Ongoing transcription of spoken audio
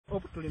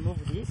opt to remove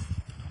this,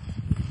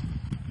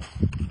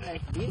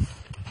 like this.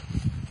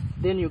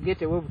 Then you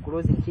get a web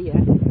closing here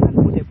and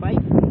put a pipe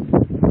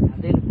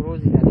and then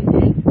close it at the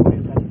end, or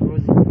you can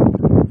close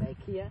it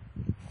like here.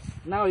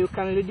 Now you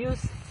can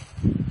reduce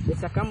the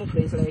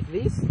circumference like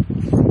this,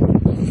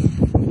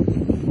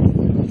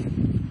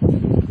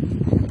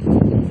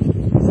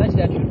 such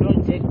that you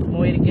don't take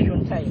more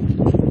irrigation time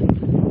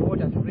for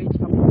water to reach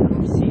up to the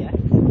roots here.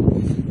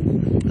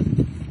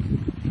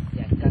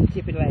 Yeah, you can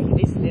keep it like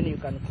this, then you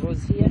can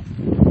close here.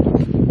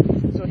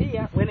 So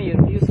here, when you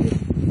reduce the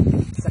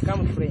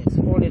circumference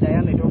or the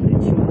diameter of the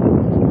tube,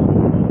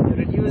 you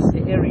reduce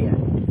the area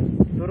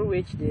through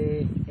which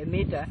the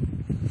emitter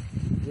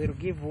will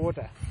give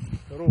water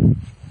through.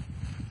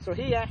 So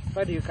here,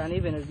 but you can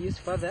even reduce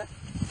further,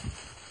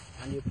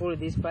 and you pull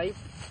this pipe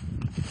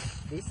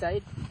this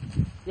side.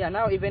 Yeah,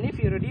 now even if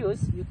you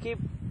reduce, you keep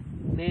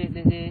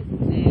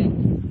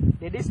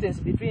the distance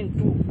between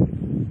two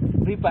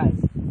reapers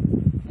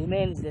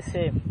remains the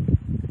same,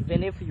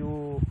 even if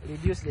you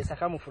reduce the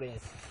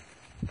circumference.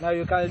 Now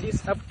you can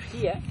reduce up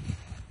here,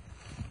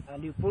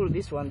 and you pull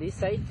this one this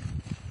side.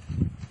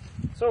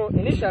 So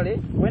initially,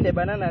 when the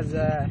bananas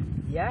are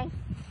young,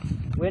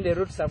 when the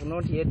roots have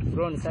not yet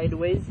grown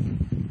sideways,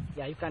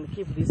 yeah, you can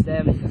keep this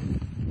diameter.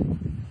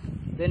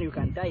 Then you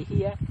can tie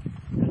here,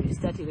 and you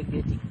start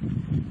irrigating.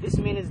 This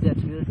means that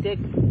you will take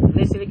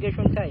less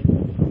irrigation time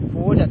for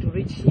water to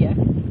reach here,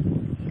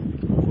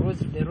 close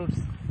to the roots.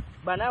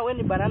 But now when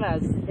the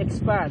bananas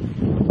expand,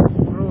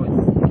 grows,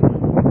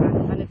 you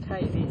can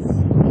untie this,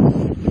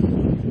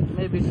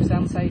 maybe to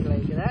some side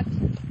like that,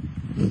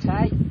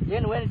 tie.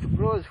 Then when it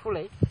grows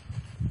fully,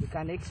 you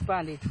can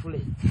expand it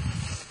fully.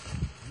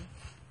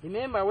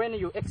 Remember, when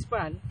you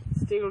expand,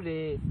 still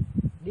the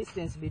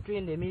distance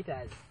between the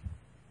meters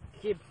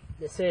keep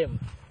the same.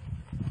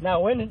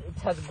 Now when it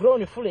has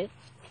grown fully,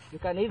 you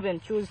can even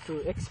choose to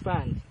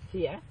expand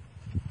here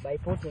by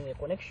putting a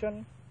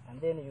connection,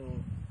 and then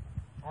you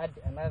add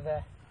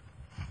another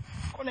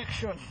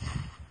connection.